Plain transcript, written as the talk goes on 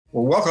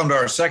Well, welcome to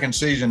our second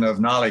season of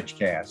Knowledge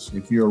Cast.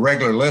 If you're a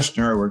regular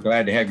listener, we're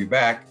glad to have you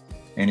back.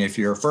 And if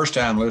you're a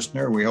first-time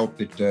listener, we hope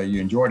that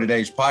you enjoy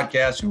today's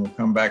podcast and will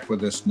come back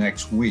with us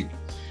next week.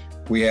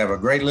 We have a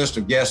great list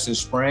of guests this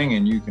spring,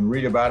 and you can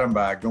read about them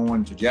by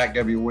going to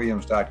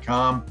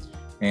jackwwilliams.com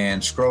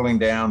and scrolling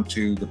down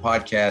to the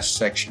podcast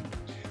section.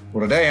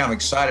 Well, today I'm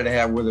excited to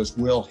have with us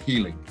Will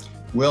Healy.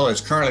 Will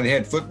is currently the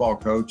head football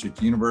coach at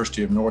the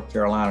University of North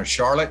Carolina,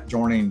 Charlotte,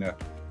 joining the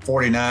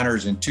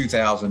 49ers in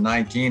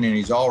 2019, and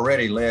he's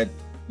already led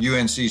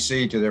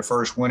UNCC to their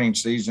first winning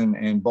season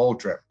and bowl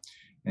trip.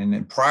 And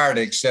then prior to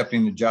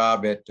accepting the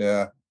job at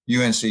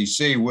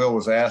UNCC, Will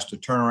was asked to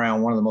turn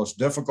around one of the most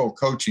difficult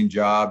coaching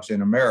jobs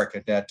in America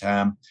at that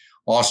time,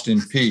 Austin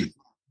Peay.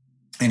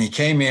 And he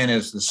came in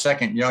as the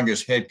second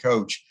youngest head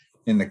coach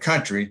in the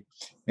country.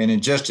 And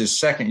in just his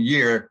second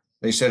year,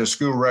 they set a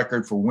school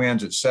record for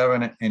wins at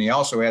 7. And he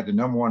also had the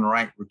number 1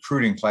 ranked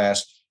recruiting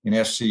class in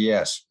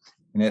FCS.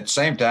 And at the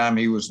same time,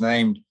 he was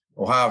named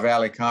Ohio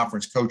Valley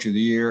Conference Coach of the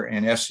Year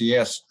and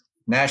FCS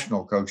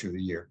National Coach of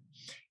the Year.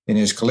 In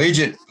his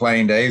collegiate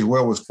playing days,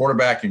 Will was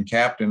quarterback and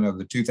captain of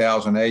the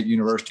 2008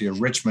 University of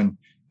Richmond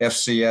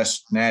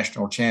FCS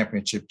National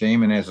Championship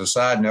team. And as a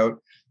side note,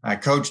 I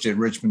coached at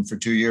Richmond for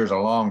 2 years a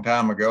long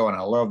time ago, and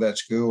I love that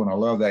school and I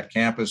love that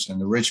campus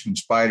and the Richmond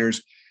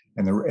Spiders.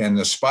 And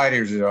the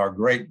Spiders is our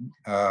great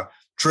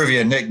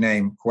trivia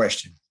nickname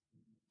question.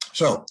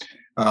 So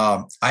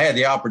I had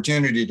the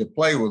opportunity to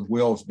play with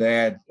Will's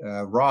dad,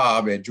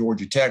 Rob, at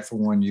Georgia Tech for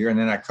 1 year, and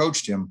then I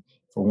coached him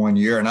for 1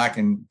 year. And I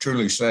can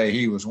truly say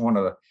he was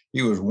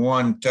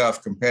one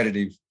tough,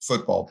 competitive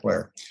football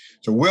player.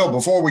 So, Will,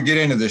 before we get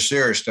into the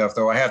serious stuff,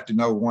 though, I have to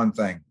know one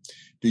thing.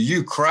 Do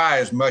you cry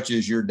as much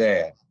as your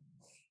dad?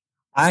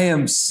 I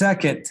am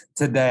second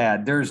to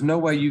Dad. There's no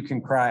way you can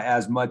cry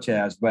as much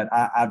as, but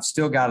I've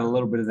still got a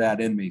little bit of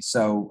that in me.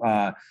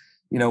 So,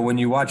 when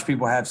you watch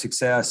people have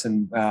success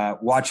and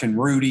watching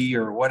Rudy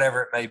or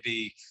whatever it may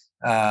be,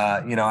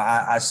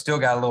 I still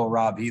got a little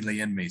Rob Healy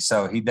in me.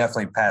 So he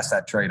definitely passed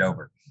that trade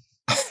over.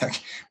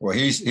 Well,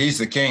 he's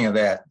the king of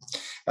that.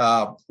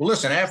 Well,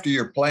 listen, after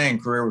your playing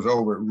career was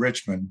over at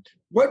Richmond,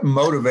 what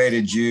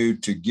motivated you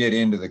to get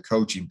into the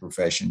coaching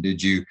profession?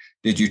 Did you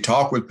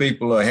talk with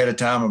people ahead of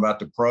time about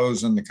the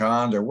pros and the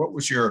cons, or what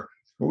was your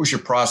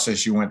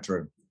process you went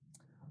through?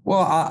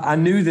 Well, I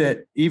knew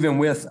that even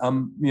with a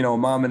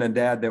mom and a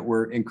dad that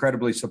were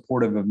incredibly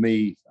supportive of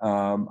me,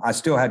 I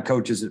still had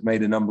coaches that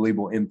made an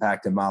unbelievable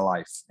impact in my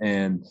life,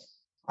 and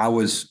I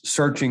was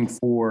searching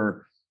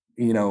for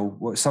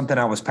something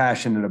I was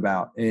passionate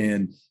about.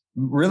 And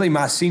really,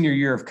 my senior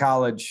year of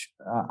college,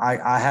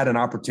 I had an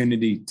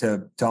opportunity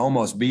to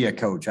almost be a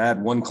coach. I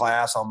had one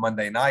class on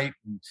Monday night.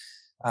 And,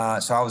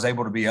 so I was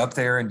able to be up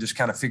there and just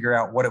kind of figure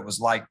out what it was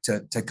like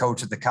to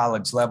coach at the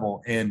college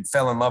level, and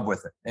fell in love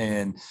with it.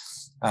 And,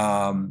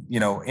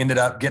 ended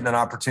up getting an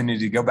opportunity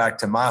to go back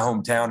to my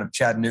hometown of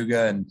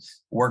Chattanooga and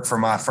work for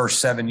my first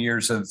 7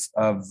 years of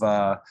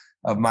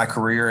my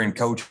career and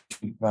coach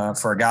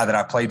for a guy that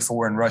I played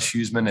for in Russ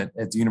Huesman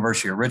at the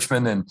University of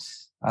Richmond. And,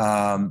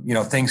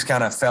 things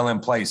kind of fell in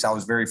place. I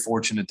was very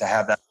fortunate to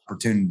have that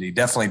opportunity.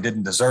 Definitely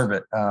didn't deserve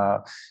it,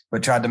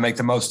 but tried to make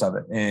the most of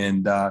it.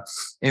 And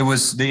it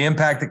was the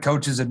impact that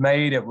coaches had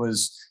made. It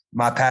was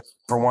my passion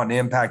for wanting to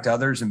impact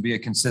others and be a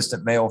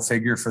consistent male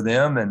figure for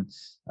them. And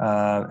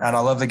I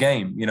love the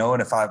game,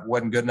 and if I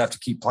wasn't good enough to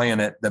keep playing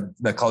it,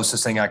 the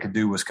closest thing I could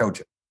do was coach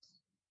it.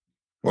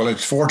 Well,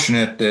 it's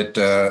fortunate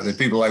that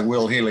people like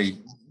Will Healy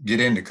get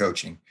into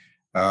coaching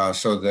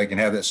so that they can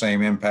have that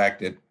same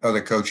impact that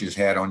other coaches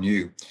had on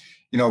you.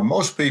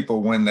 Most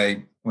people, when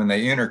they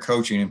enter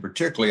coaching, and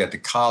particularly at the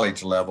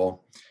college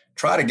level,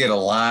 try to get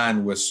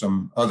aligned with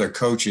some other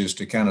coaches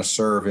to kind of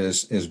serve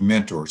as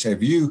mentors.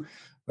 Have you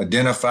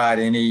identified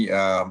any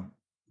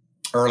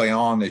early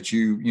on that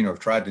you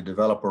tried to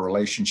develop a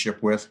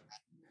relationship with?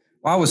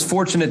 Well, I was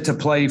fortunate to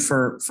play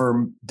for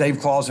Dave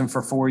Clawson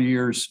for 4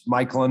 years,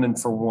 Mike London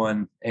for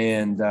 1,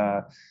 and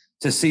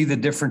to see the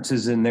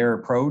differences in their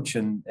approach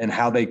and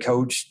how they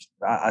coached,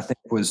 I think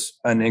was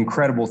an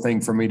incredible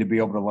thing for me to be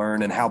able to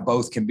learn, and how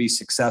both can be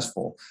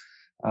successful.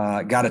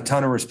 Got a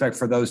ton of respect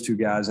for those two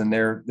guys, and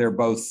they're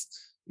both,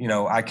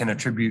 I can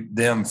attribute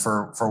them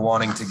for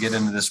wanting to get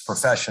into this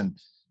profession.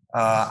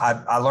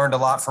 I learned a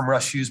lot from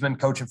Russ Huesman,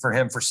 coaching for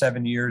him for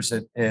 7 years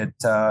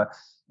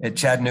at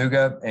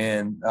Chattanooga,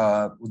 and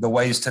the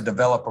ways to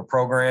develop a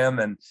program,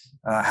 and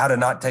how to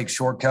not take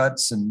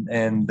shortcuts,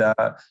 and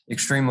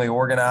extremely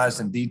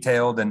organized and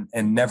detailed,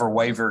 and never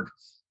wavered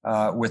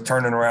with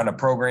turning around a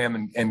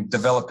program and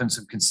developing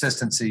some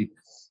consistency.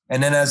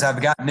 And then as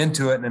I've gotten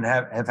into it and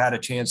have had a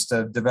chance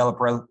to develop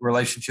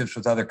relationships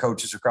with other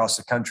coaches across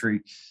the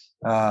country,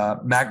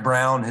 Mac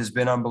Brown has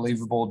been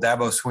unbelievable.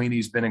 Dabo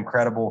Sweeney's been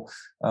incredible.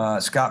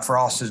 Scott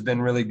Frost has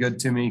been really good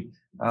to me.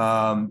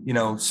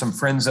 Some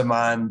friends of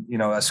mine,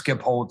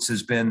 Skip Holtz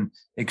has been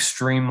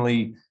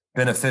extremely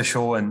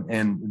beneficial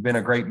and been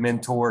a great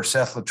mentor.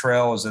 Seth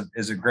Luttrell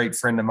is a great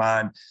friend of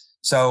mine.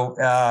 So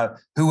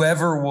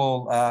whoever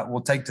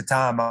will take the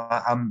time,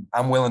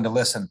 I'm willing to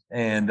listen,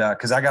 and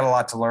because I got a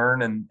lot to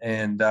learn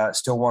and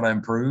still want to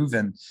improve.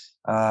 And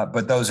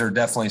but those are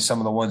definitely some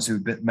of the ones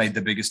who made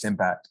the biggest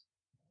impact.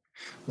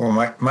 Well,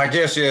 my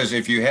guess is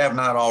if you have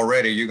not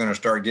already, you're going to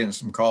start getting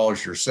some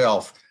calls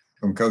yourself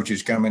from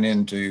coaches coming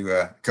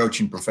into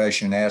coaching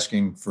profession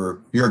asking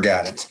for your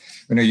guidance.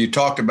 You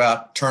talked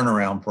about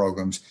turnaround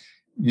programs.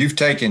 You've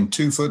taken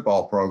 2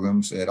 football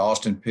programs at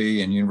Austin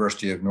Peay and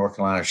University of North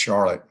Carolina,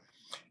 Charlotte,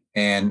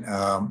 and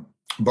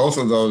both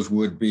of those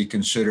would be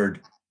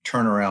considered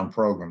turnaround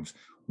programs.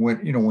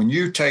 When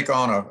you take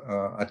on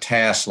a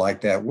task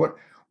like that, what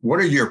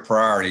are your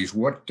priorities?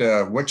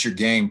 What's your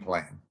game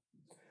plan?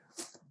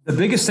 The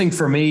biggest thing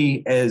for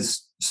me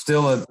as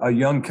still a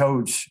young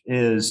coach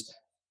is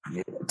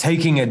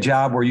taking a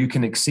job where you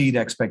can exceed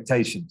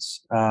expectations.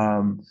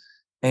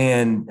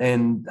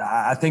 And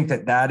I think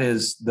that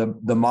is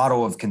the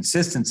model of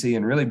consistency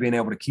and really being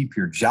able to keep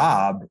your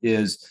job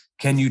is,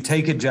 can you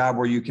take a job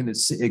where you can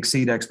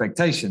exceed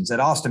expectations?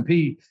 At Austin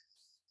Peay,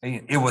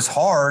 it was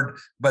hard,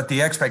 but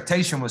the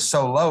expectation was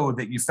so low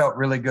that you felt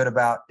really good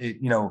about it,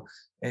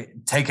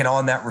 taking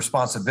on that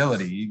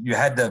responsibility.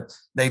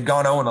 They'd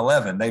gone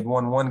 0-11. They'd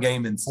won 1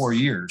 game in 4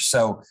 years.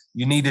 So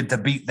you needed to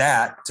beat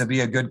that to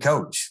be a good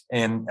coach.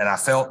 And I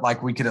felt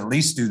like we could at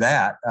least do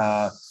that.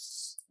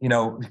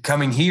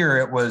 Coming here,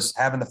 it was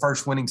having the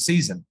first winning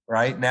season,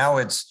 right? Now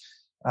it's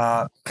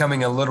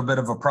becoming a little bit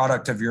of a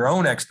product of your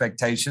own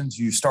expectations.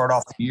 You start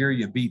off the year,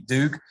 you beat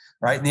Duke,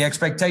 right? And the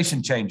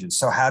expectation changes.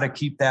 So how to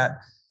keep that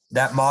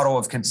model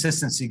of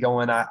consistency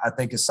going, I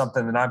think is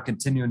something that I'm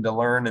continuing to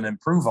learn and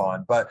improve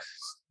on. But,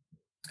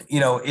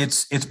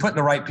 it's putting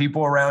the right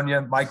people around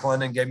you. Mike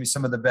London gave me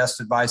some of the best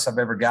advice I've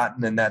ever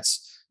gotten, and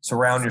that's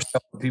surround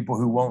yourself with people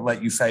who won't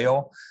let you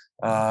fail.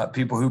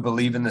 People who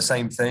believe in the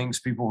same things,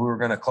 people who are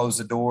going to close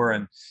the door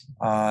and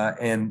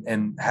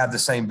have the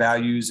same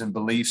values and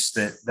beliefs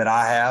that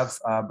I have,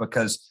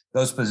 because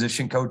those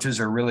position coaches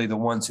are really the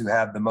ones who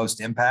have the most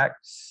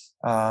impact.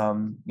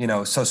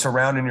 So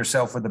surrounding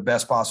yourself with the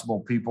best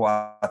possible people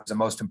is the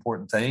most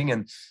important thing.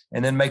 And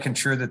then making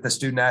sure that the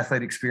student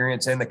athlete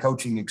experience and the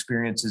coaching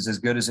experience is as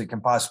good as it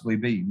can possibly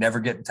be. Never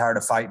getting tired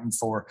of fighting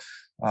for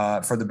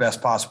the best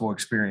possible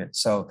experience.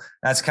 So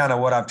that's kind of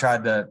what I've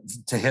tried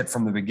to hit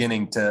from the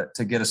beginning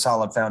to get a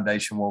solid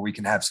foundation where we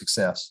can have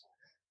success.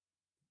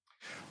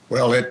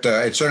 Well, it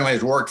certainly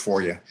has worked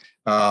for you.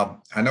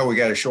 I know we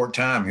got a short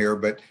time here,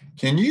 but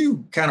can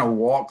you kind of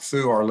walk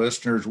through our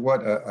listeners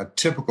what a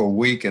typical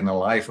week in the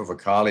life of a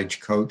college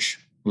coach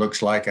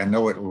looks like? I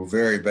know it will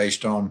vary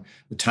based on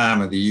the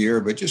time of the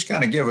year, but just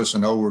kind of give us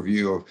an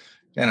overview of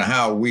kind of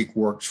how a week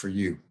works for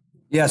you.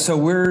 Yeah, so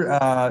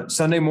we're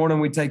Sunday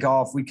morning we take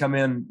off. We come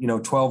in,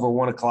 12 or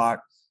 1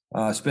 o'clock,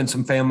 spend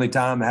some family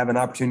time, have an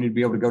opportunity to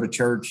be able to go to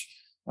church.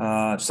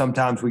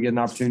 Sometimes we get an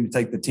opportunity to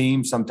take the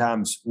team.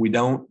 Sometimes we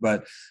don't.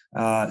 But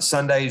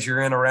Sundays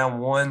you're in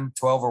around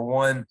 12 or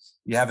 1.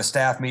 You have a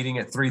staff meeting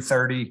at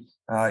 3:30.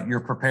 You're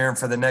preparing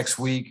for the next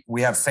week.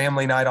 We have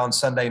family night on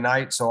Sunday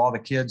night, so all the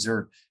kids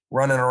are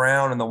running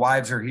around and the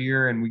wives are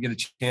here, and we get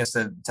a chance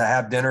to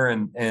have dinner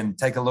and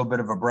take a little bit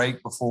of a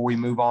break before we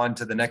move on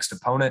to the next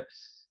opponent.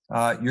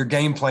 You're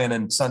game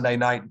planning Sunday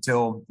night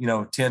until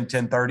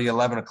 10:30,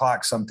 11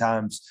 o'clock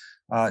sometimes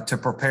to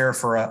prepare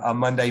for a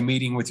Monday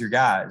meeting with your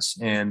guys.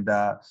 And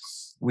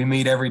we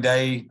meet every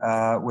day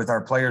with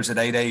our players at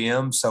 8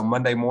 a.m. So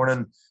Monday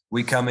morning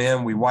we come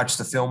in, we watch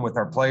the film with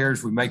our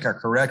players, we make our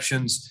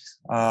corrections,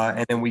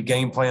 and then we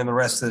game plan the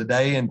rest of the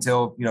day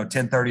until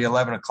 10:30,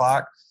 11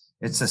 o'clock.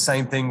 It's the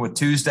same thing with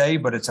Tuesday,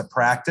 but it's a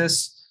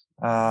practice.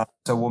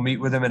 So we'll meet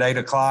with them at 8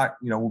 o'clock.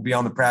 We'll be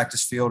on the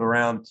practice field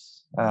around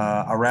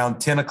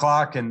 10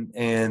 o'clock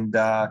and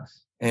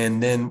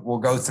then we'll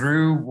go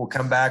through, we'll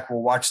come back,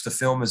 we'll watch the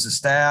film as a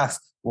staff,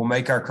 we'll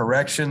make our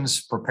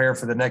corrections, prepare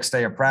for the next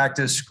day of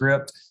practice,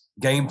 script,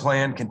 game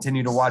plan,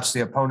 continue to watch the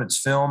opponent's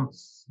film.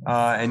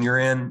 And you're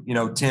in,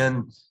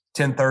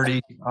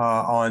 10:30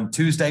 on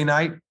Tuesday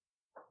night.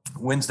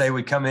 Wednesday,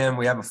 we come in,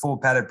 we have a full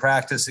padded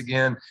practice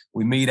again.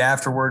 We meet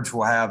afterwards.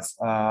 We'll have,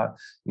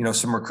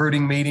 some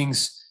recruiting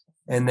meetings.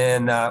 And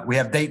then we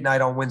have date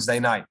night on Wednesday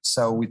night.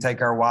 So we take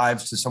our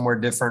wives to somewhere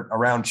different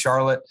around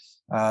Charlotte,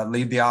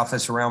 leave the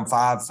office around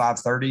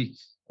 5:30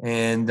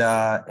 and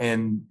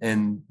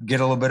get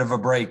a little bit of a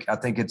break. I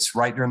think it's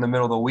right during the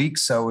middle of the week.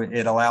 So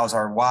it allows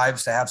our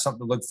wives to have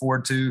something to look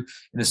forward to.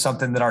 It is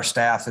something that our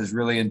staff has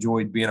really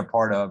enjoyed being a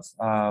part of,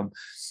 and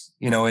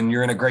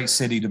you're in a great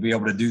city to be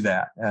able to do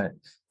that.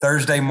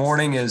 Thursday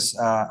morning is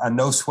a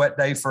no sweat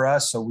day for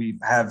us. So we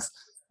have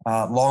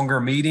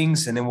longer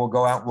meetings, and then we'll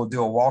go out and we'll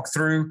do a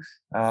walkthrough.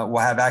 We'll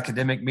have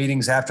academic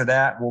meetings after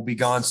that. We'll be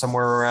gone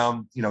somewhere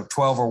around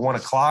 12 or 1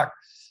 o'clock.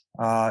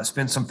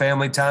 Spend some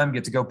family time,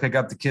 get to go pick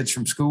up the kids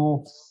from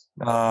school.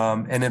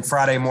 And then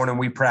Friday morning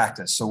we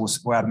practice. So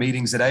we'll have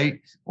meetings at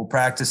 8. We'll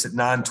practice at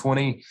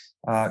 9:20.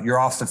 You're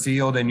off the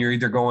field and you're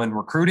either going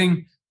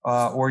recruiting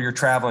or you're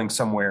traveling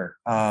somewhere.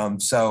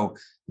 And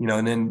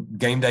then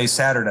game day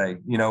Saturday.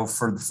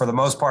 For the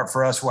most part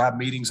for us, we'll have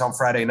meetings on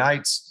Friday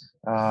nights.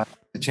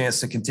 the chance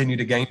to continue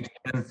to game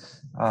plan.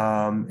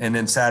 And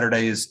then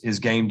Saturday is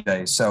game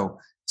day. So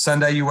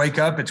Sunday you wake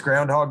up, it's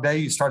Groundhog Day.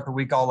 You start the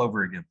week all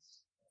over again.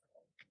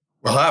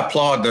 Well, I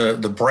applaud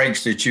the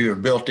breaks that you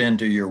have built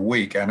into your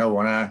week. I know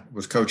when I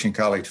was coaching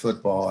college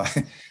football,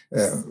 I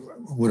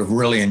would have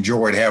really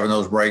enjoyed having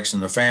those breaks,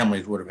 and the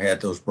families would have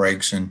had those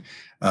breaks. And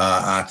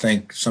I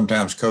think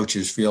sometimes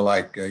coaches feel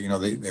like,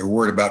 they're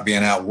worried about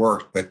being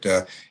outworked, but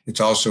it's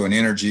also an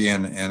energy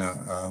and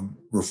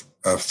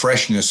a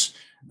freshness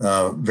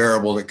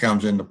variable that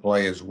comes into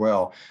play as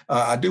well.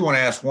 I do want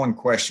to ask one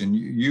question.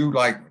 You,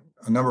 like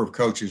a number of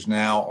coaches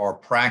now, are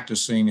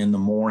practicing in the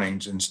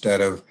mornings instead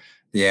of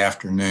the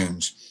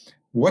afternoons.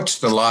 What's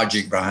the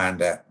logic behind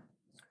that?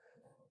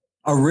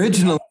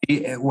 Originally,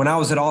 when I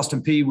was at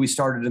Austin Peay, we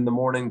started in the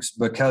mornings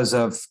because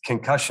of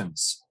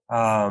concussions.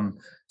 So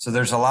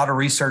there's a lot of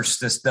research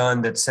that's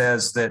done that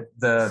says that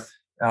the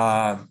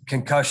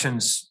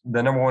concussions,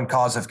 the number one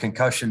cause of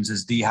concussions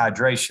is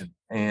dehydration.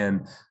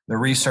 And the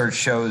research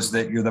shows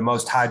that you're the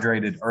most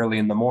hydrated early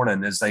in the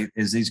morning. As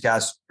these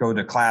guys go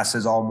to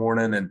classes all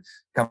morning and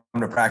come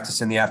to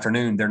practice in the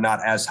afternoon, they're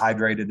not as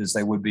hydrated as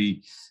they would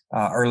be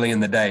early in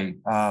the day.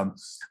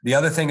 The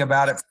other thing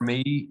about it for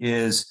me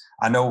is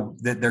I know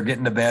that they're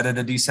getting to bed at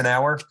a decent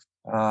hour.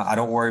 I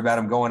don't worry about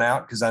them going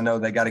out because I know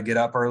they got to get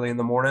up early in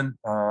the morning.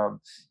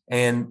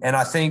 And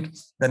I think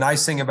the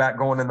nice thing about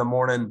going in the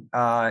morning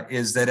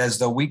is that as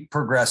the week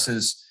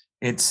progresses,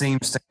 it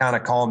seems to kind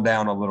of calm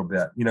down a little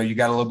bit. You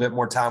got a little bit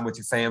more time with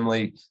your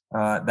family,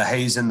 the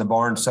hay's in the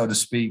barn, so to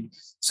speak.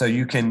 So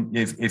you can,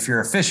 if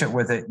you're efficient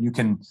with it, you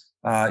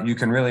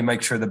can really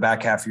make sure the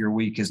back half of your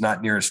week is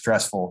not near as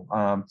stressful.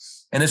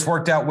 And it's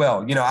worked out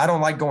well. I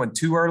don't like going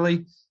too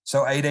early.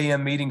 So 8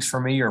 a.m. meetings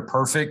for me are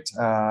perfect.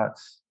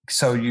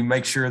 So you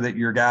make sure that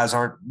your guys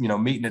aren't,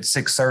 meeting at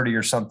 6:30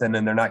 or something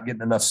and they're not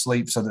getting enough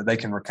sleep so that they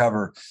can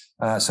recover.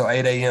 So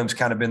 8 a.m. has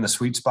kind of been the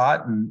sweet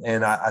spot.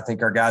 And I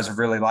think our guys have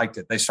really liked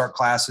it. They start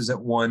classes at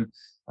 1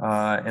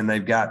 and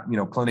they've got,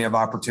 plenty of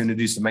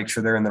opportunities to make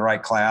sure they're in the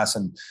right class.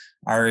 And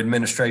our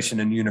administration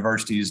and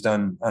university has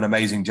done an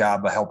amazing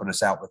job of helping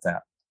us out with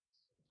that.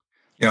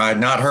 I had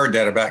not heard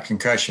that about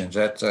concussions.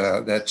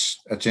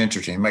 That's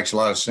interesting. It makes a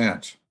lot of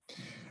sense.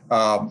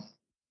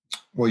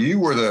 Well, you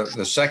were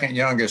the second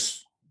youngest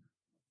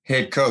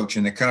head coach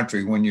in the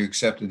country when you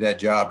accepted that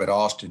job at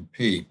Austin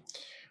Peay.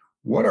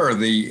 What are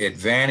the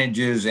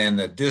advantages and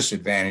the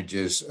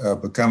disadvantages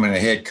of becoming a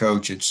head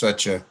coach at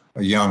such a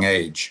young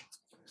age?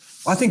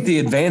 I think the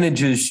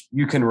advantages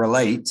you can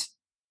relate.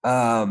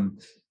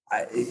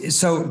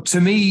 So to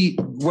me,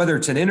 whether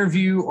it's an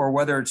interview or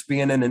whether it's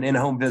being in an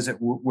in-home visit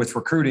with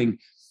recruiting,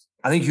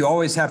 I think you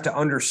always have to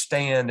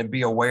understand and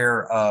be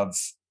aware of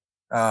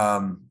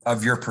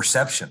your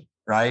perception,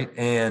 right?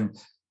 And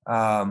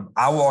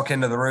I walk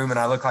into the room and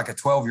I look like a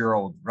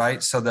 12-year-old,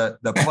 right? So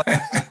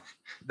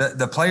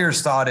the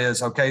player's thought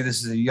is, okay,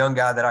 this is a young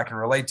guy that I can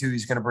relate to.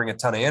 He's going to bring a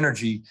ton of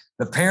energy.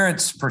 The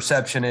parent's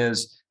perception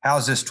is,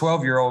 how's this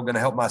 12-year-old going to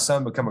help my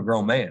son become a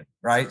grown man,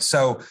 right?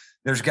 So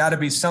there's got to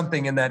be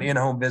something in that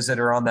in-home visit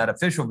or on that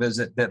official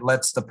visit that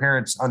lets the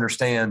parents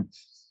understand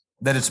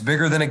that it's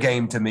bigger than a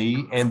game to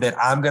me and that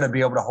I'm going to be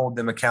able to hold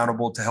them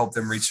accountable to help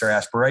them reach their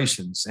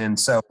aspirations. And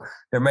so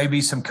there may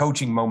be some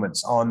coaching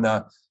moments on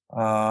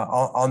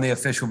the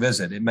official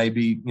visit. It may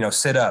be,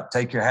 sit up,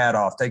 take your hat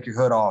off, take your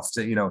hood off,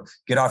 to,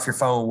 get off your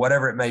phone,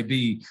 whatever it may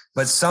be,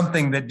 but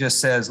something that just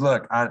says,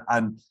 look,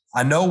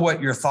 I know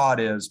what your thought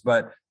is,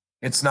 but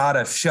it's not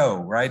a show,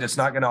 right? It's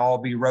not going to all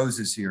be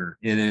roses here.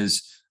 It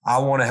is, I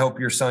want to help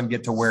your son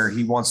get to where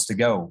he wants to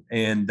go.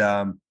 And,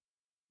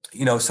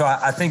 so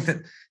I think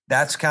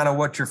that's kind of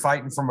what you're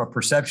fighting from a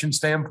perception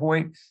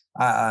standpoint.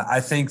 I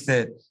think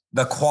that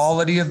the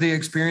quality of the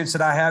experience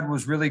that I had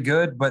was really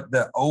good, but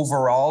the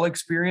overall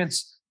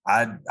experience,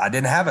 I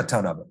didn't have a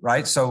ton of it,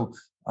 right? So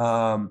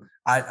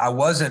I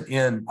wasn't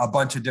in a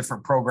bunch of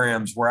different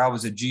programs where I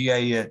was a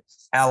GA at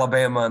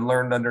Alabama and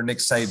learned under Nick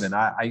Saban.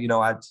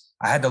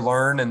 I had to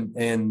learn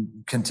and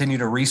continue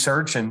to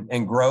research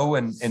and grow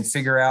and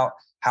figure out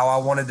how I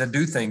wanted to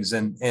do things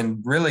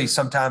and really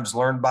sometimes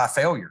learn by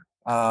failure.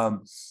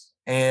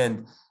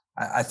 And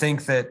I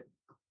think that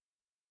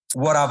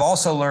what I've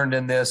also learned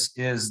in this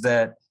is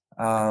that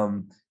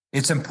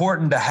it's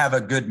important to have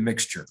a good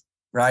mixture,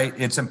 right?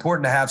 It's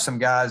important to have some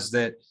guys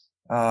that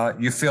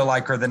you feel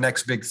like are the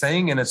next big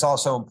thing. And it's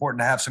also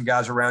important to have some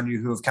guys around you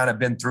who have kind of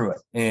been through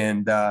it.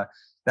 And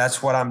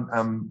that's what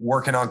I'm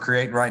working on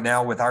creating right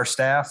now with our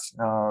staff.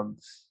 I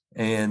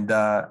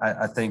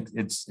think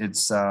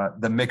it's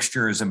the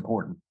mixture is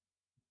important.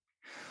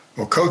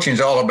 Well, coaching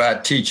is all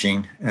about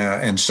teaching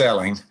and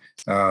selling.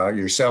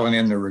 You're selling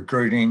in the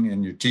recruiting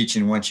and you're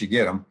teaching once you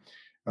get them.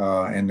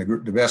 And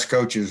the best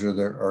coaches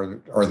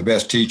are the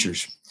best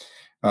teachers.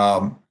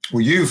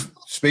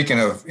 Speaking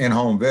of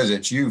in-home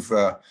visits, you've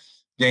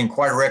gained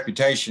quite a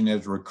reputation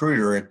as a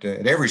recruiter at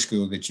every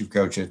school that you've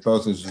coached at,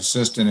 both as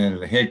assistant and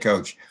as a head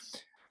coach.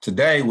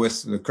 Today,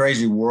 with the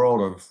crazy world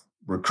of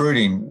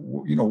recruiting,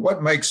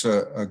 what makes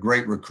a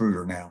great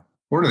recruiter now?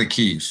 What are the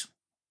keys?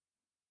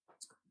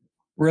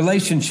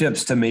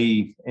 relationships to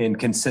me and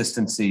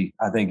consistency,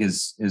 I think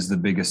is the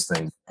biggest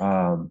thing.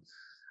 I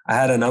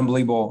had an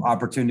unbelievable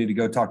opportunity to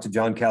go talk to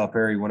John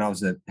Calipari when I was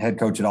the head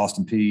coach at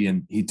Austin Peay,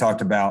 and he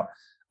talked about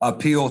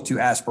appeal to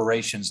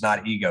aspirations,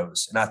 not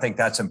egos. And I think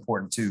that's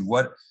important too.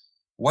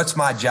 What's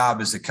my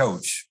job as a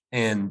coach?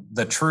 And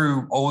the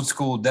true old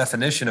school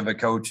definition of a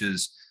coach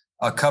is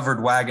a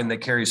covered wagon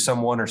that carries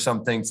someone or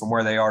something from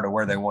where they are to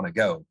where they want to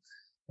go.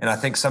 And I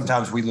think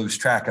sometimes we lose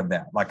track of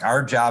that. Like,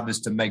 our job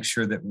is to make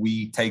sure that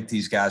we take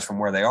these guys from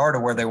where they are to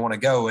where they want to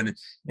go. And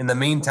in the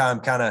meantime,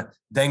 kind of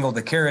dangle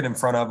the carrot in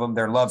front of them,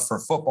 their love for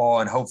football,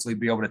 and hopefully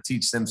be able to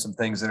teach them some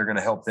things that are going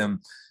to help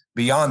them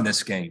beyond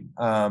this game.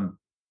 I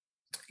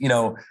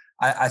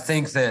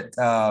think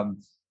that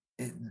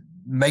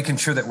making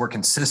sure that we're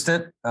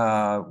consistent,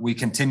 we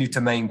continue to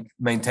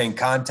maintain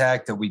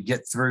contact, that we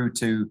get through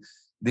to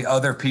the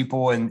other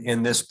people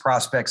in this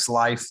prospect's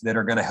life that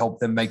are going to help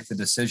them make the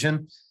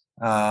decision.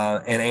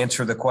 And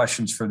answer the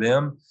questions for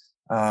them.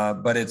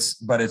 But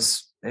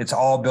it's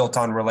all built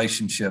on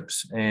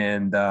relationships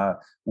and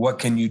what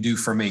can you do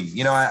for me?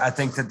 I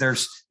think that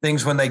there's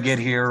things when they get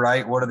here,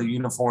 right? What are the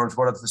uniforms?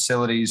 What are the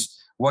facilities?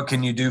 What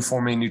can you do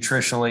for me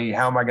nutritionally?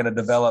 How am I going to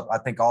develop? I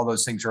think all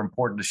those things are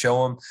important to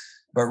show them,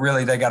 but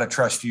really they got to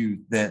trust you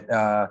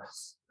that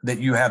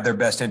you have their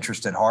best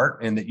interest at heart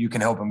and that you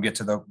can help them get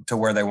to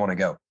where they want to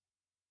go.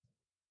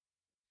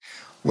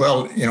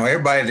 Well,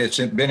 everybody that's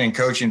been in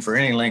coaching for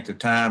any length of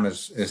time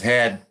has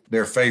had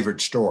their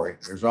favorite story.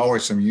 There's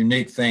always some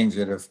unique things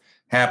that have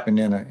happened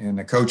in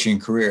a coaching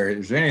career.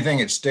 Is there anything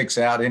that sticks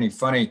out, any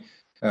funny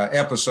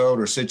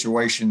episode or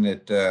situation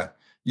that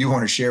you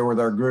want to share with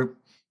our group?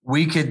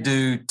 We could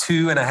do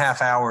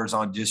 2.5 hours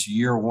on just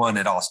year one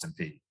at Austin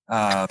Peay.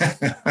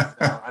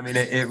 I mean,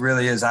 it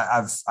really is.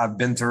 I've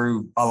been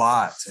through a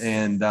lot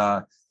and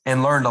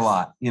learned a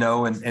lot,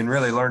 and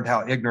really learned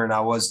how ignorant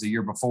I was the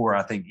year before.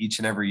 I think each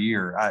and every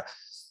year,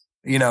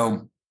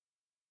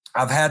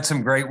 I've had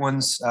some great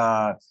ones.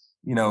 I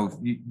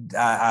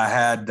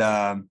had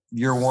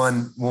year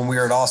one when we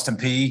were at Austin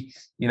Peay.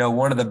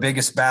 One of the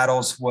biggest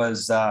battles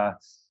was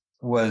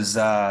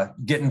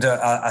getting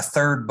to a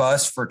third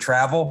bus for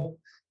travel.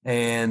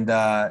 And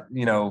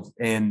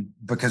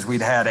because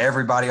we'd had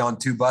everybody on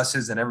 2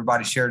 buses and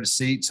everybody shared a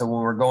seat. So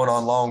when we're going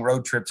on long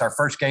road trips, our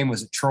first game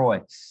was at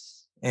Troy.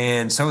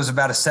 And so it was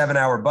about a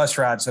 7-hour bus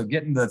ride. So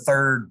getting the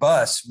third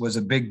bus was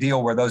a big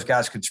deal where those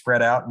guys could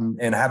spread out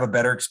and have a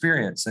better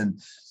experience. And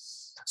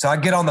so I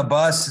get on the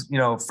bus,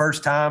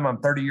 first time. I'm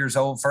 30 years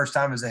old, first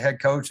time as a head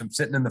coach. I'm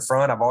sitting in the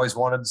front. I've always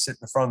wanted to sit in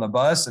the front of the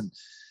bus. And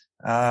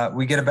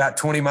we get about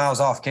 20 miles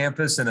off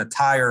campus and a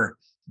tire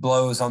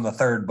blows on the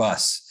third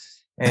bus.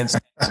 And so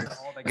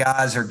all the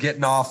guys are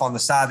getting off on the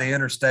side of the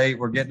interstate.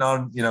 We're getting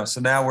on,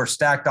 so now we're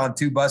stacked on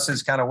 2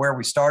 buses, kind of where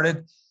we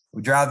started.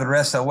 We drive the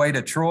rest of the way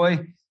to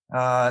Troy.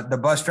 The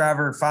bus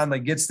driver finally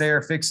gets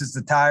there, fixes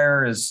the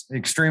tire, is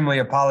extremely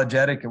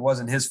apologetic. It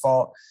wasn't his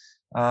fault.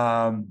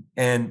 Hey,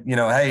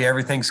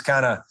 everything's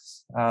kind of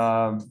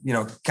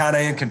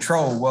in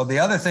control. Well, the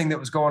other thing that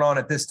was going on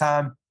at this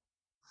time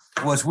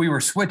was we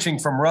were switching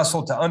from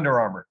Russell to Under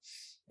Armour.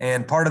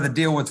 And part of the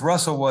deal with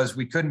Russell was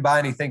we couldn't buy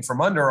anything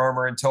from Under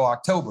Armour until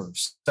October.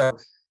 So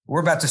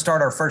we're about to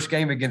start our first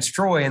game against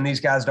Troy, and these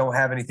guys don't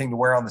have anything to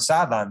wear on the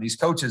sideline. These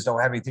coaches don't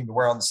have anything to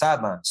wear on the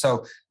sideline.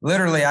 So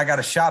literally I got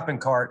a shopping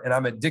cart and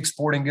I'm at Dick's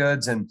Sporting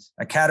Goods and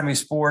Academy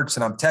Sports,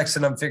 and I'm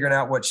texting them, figuring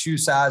out what shoe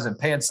size and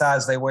pant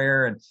size they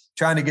wear and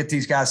trying to get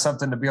these guys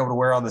something to be able to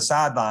wear on the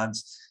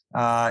sidelines,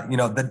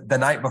 the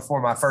night before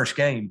my first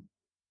game.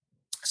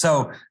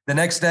 So the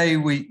next day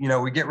we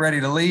get ready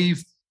to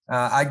leave.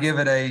 I give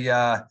it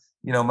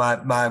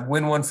my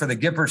win one for the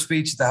Gipper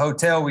speech at the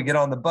hotel. We get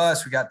on the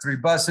bus. We got 3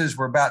 buses.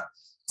 We're about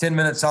 10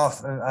 minutes off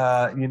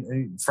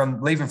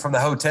from leaving from the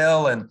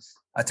hotel, and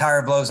a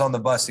tire blows on the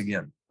bus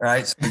again.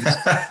 Right. So we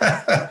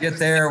get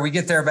there. We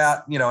get there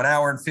about, an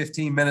hour and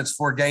 15 minutes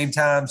before game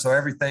time. So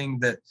everything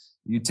that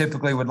you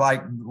typically would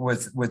like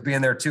with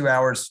being there 2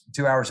 hours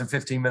and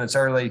 15 minutes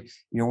early,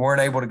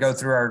 weren't able to go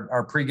through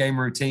our pregame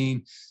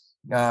routine.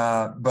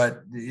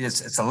 But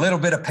it's a little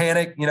bit of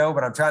panic,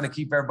 but I'm trying to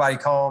keep everybody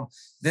calm.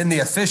 Then the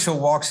official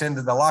walks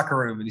into the locker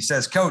room and he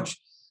says, "Coach,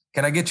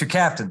 can I get your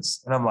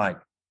captains?" And I'm like,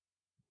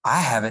 I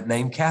haven't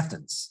named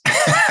captains.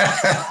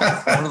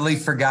 Totally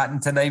forgotten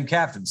to name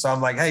captains. So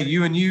I'm like, hey,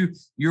 you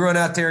run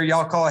out there,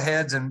 y'all call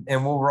heads and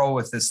we'll roll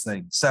with this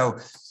thing. So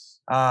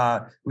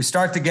we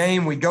start the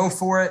game. We go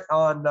for it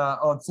on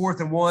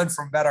 4th and 1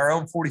 from about our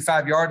own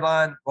 45-yard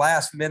line.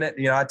 Last minute,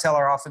 I tell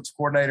our offensive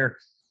coordinator,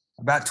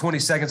 about 20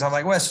 seconds, I'm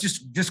like, Wes,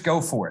 just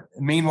go for it.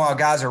 And meanwhile,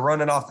 guys are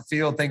running off the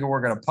field thinking we're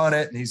going to punt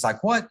it. And he's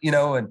like, what?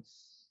 And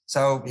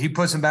so he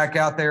puts them back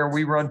out there.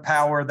 We run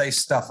power. They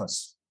stuff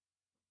us.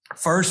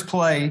 First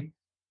play,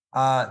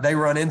 they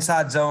run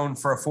inside zone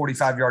for a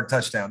 45-yard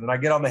touchdown. And I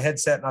get on the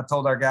headset and I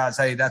told our guys,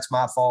 hey, that's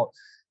my fault.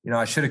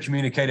 I should have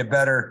communicated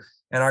better.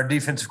 And our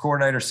defensive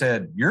coordinator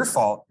said, your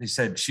fault. He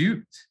said,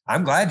 shoot,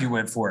 I'm glad you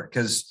went for it,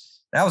 because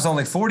that was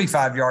only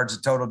 45 yards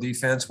of total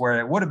defense where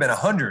it would have been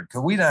 100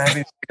 because we didn't have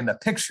anything in the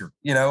picture,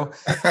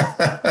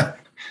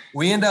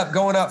 We end up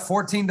going up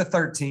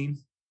 14-13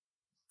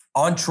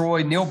 on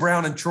Troy. Neil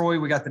Brown and Troy.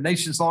 We got the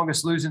nation's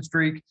longest losing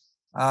streak.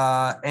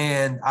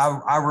 And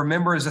I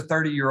remember as a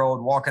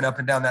 30-year-old walking up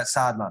and down that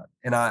sideline,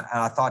 and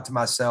I thought to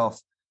myself,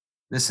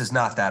 this is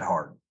not that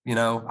hard. You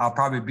know, I'll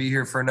probably be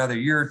here for another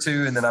year or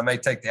two, and then I may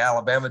take the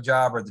Alabama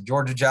job or the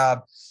Georgia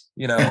job.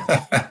 You know,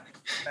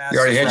 you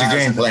already had your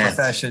game plan,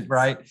 profession,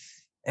 right?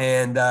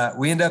 And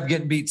we end up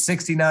getting beat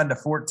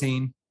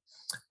 69-14.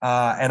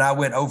 And I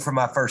went 0 for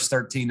my first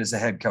 13 as a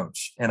head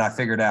coach, and I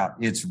figured out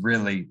it's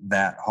really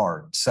that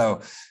hard.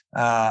 So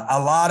a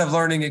lot of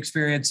learning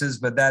experiences,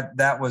 but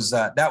that was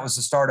the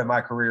start of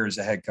my career as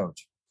a head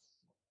coach.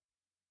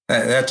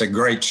 That's a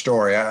great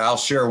story. I'll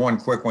share one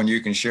quick one you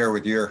can share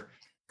with your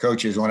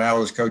coaches. When I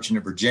was coaching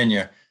at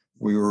Virginia,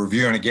 we were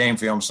reviewing a game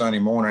film Sunday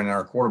morning, and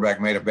our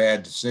quarterback made a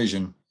bad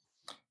decision.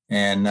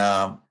 And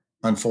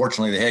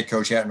unfortunately, the head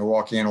coach happened to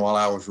walk in while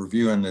I was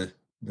reviewing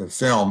the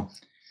film.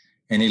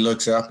 And he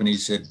looks up and he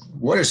said,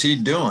 "What is he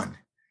doing?"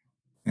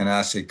 And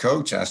I said,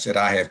 "Coach," I said,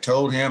 "I have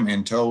told him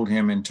and told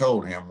him and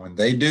told him, when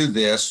they do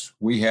this,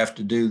 we have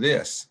to do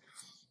this."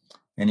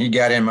 And he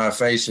got in my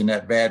face in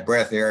that bad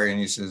breath area,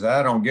 and he says,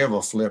 "I don't give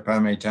a flip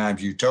how many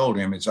times you told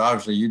him. It's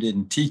obviously you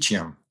didn't teach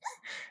him."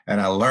 And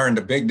I learned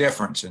a big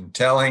difference in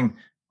telling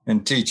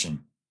and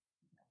teaching.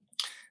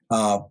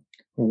 Well,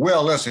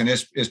 listen,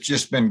 it's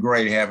just been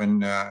great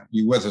having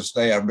you with us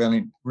today. I've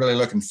been really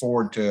looking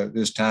forward to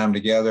this time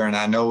together. And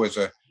I know as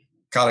a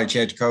college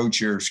head coach,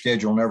 your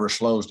schedule never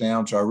slows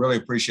down. So I really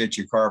appreciate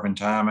you carving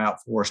time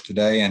out for us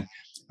today. And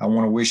I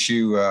want to wish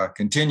you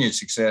continued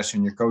success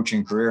in your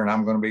coaching career. And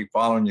I'm going to be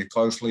following you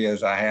closely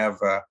as I have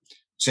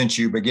since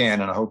you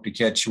began. And I hope to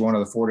catch one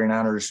of the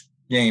 49ers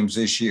games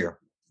this year.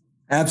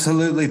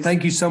 Absolutely.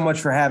 Thank you so much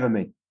for having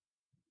me.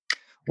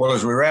 Well,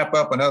 as we wrap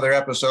up another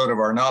episode of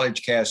our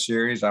Knowledge Cast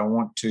series, I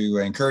want to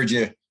encourage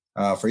you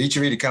for each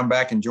of you to come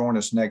back and join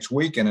us next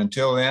week. And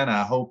until then,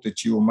 I hope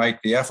that you will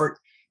make the effort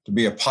to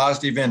be a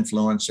positive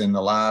influence in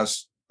the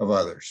lives of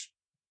others.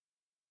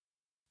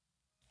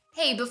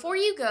 Hey, before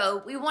you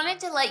go, we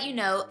wanted to let you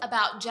know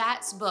about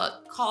Jat's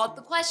book called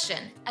The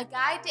Question, a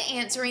guide to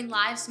answering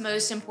life's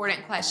most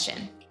important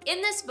question.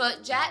 In this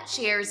book, Jat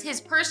shares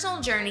his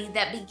personal journey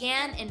that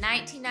began in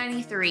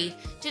 1993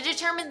 to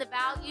determine the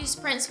values,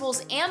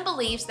 principles, and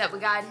beliefs that would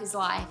guide his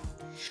life.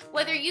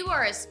 Whether you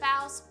are a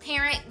spouse,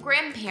 parent,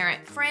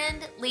 grandparent,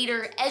 friend,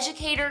 leader,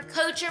 educator,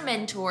 coach, or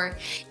mentor,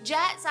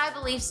 Jat's I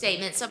Believe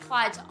statements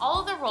apply to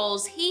all the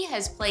roles he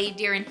has played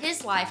during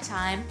his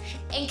lifetime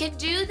and can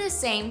do the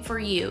same for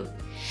you.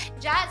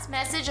 Jat's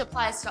message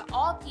applies to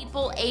all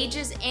people,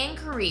 ages, and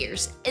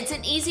careers. It's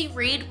an easy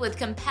read with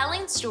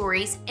compelling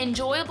stories,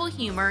 enjoyable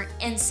humor,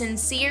 and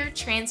sincere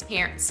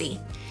transparency.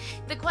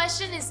 The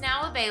Question is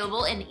now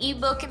available in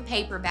ebook and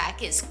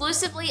paperback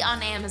exclusively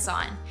on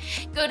Amazon.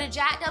 Go to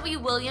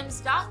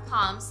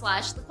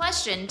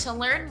jatwwilliams.com/thequestion to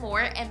learn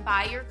more and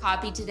buy your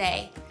copy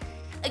today.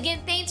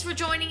 Again, thanks for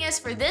joining us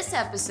for this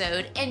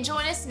episode, and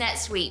join us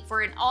next week for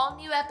an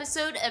all-new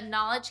episode of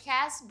Knowledge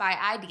Cast by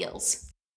Ideals.